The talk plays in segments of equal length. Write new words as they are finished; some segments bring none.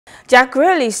Jack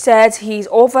Grealish said he's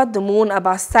over the moon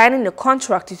about signing a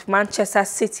contract with Manchester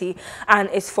City, and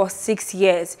it's for 6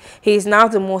 years. He is now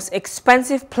the most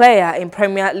expensive player in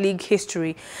Premier League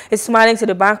history. He's smiling to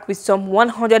the bank with some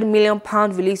 £100 million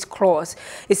release clause.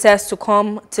 He says to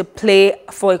come to play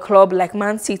for a club like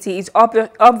Man City is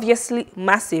obviously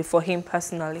massive for him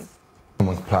personally.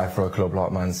 Someone to play for a club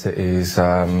like Man City is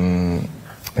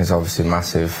obviously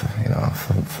massive, you know,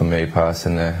 for me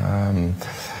personally.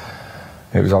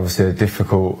 It was obviously a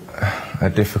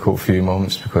difficult few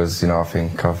months because, you know, I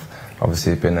think I've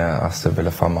obviously been at Aston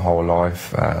Villa for my whole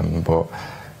life. But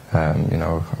you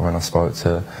know, when I spoke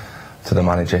to the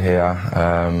manager here,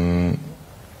 and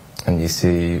you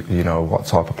see, you know, what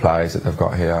type of players that they've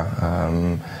got here,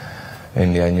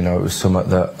 in the end, you know, it was something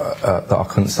that I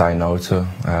couldn't say no to.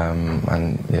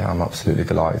 And yeah, I'm absolutely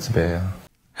delighted to be here.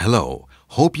 Hello.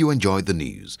 Hope you enjoyed the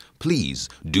news. Please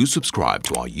do subscribe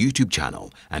to our YouTube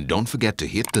channel and don't forget to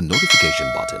hit the notification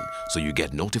button so you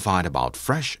get notified about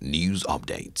fresh news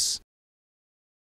updates.